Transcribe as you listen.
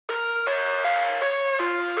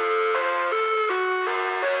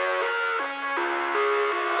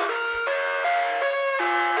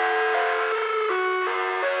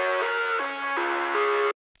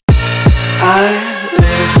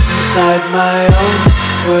inside my own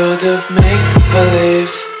world of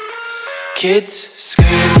make-believe. Kids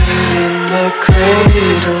screaming in their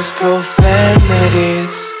cradles,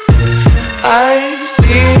 profanities. I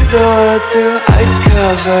see the world through ice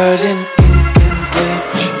covered in ink and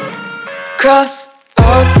bleach. Cross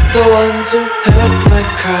out the ones who heard my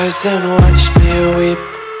cries and watched me weep.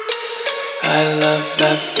 I love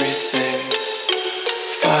everything.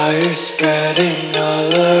 Fire spreading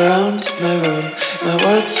all around my room. My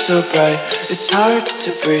world's so bright, it's hard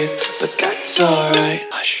to breathe, but that's alright.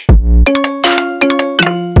 Hush.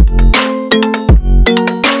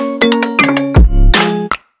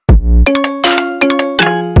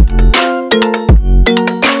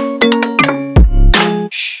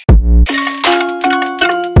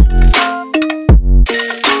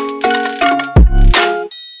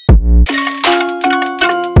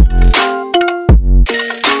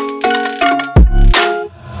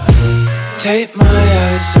 Tape my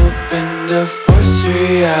eyes open to force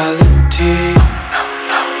reality.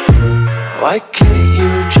 Why can't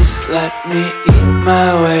you just let me eat my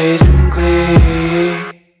weight in glee?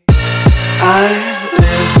 I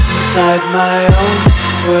live inside my own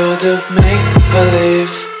world of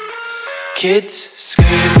make-believe. Kids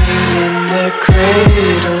screaming in their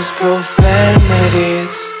cradles,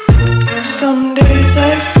 profanities. Some days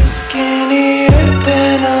I feel skinnier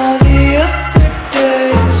than all the other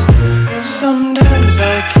days. Sometimes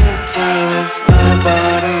I can't tell if my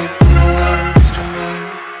body belongs to me.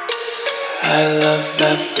 I love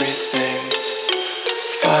everything.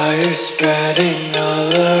 Fire spreading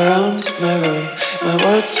all around my room. My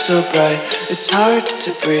world's so bright, it's hard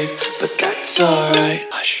to breathe, but that's alright.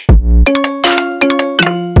 Hush.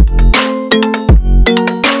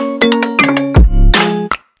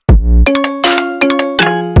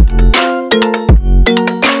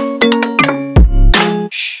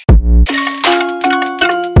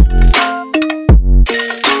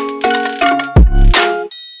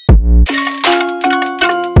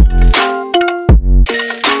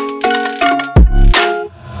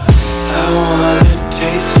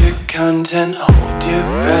 Content, hold your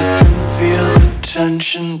breath and feel the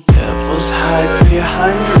tension. Devils hide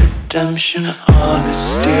behind redemption.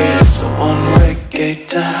 Honesty is a one-way gate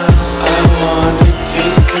to hell. I wanna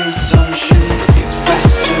taste consumption, breathe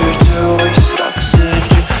faster to waste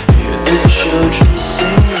oxygen. Hear the children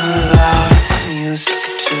sing aloud. It's music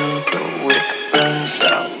till the wick burns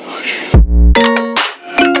out.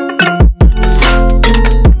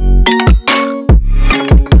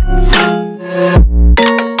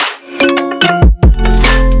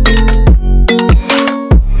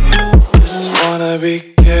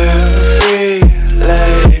 Be carefree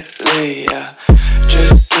lately, yeah.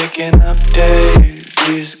 Just kicking up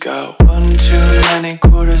daisies. Got one too many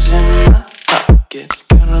quarters in my pockets.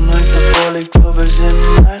 Counting like the four-leaf clovers in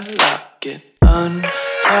my locket.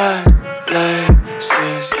 Untied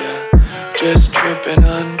laces, yeah. Just tripping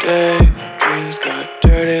on daydreams. Got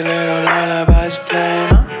dirty little lullabies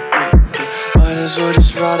playing on repeat. Might as well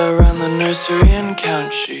just ride around the nursery and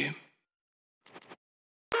count sheep.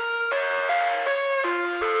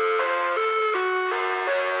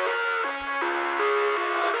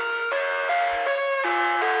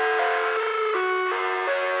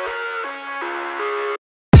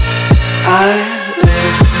 I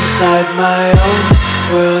live inside my own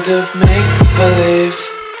world of make-believe.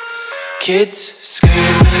 Kids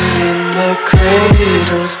screaming in their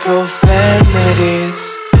cradles, profanities.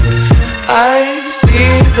 I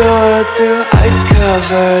see the world through ice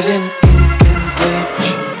covered in ink and bleach.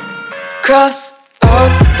 Cross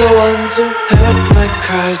out the ones who heard my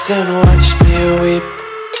cries and watched me weep.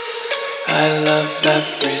 I love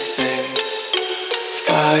everything.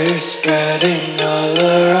 Fire spreading all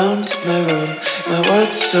around my room. My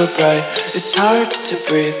world's so bright, it's hard to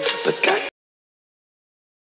breathe, but that's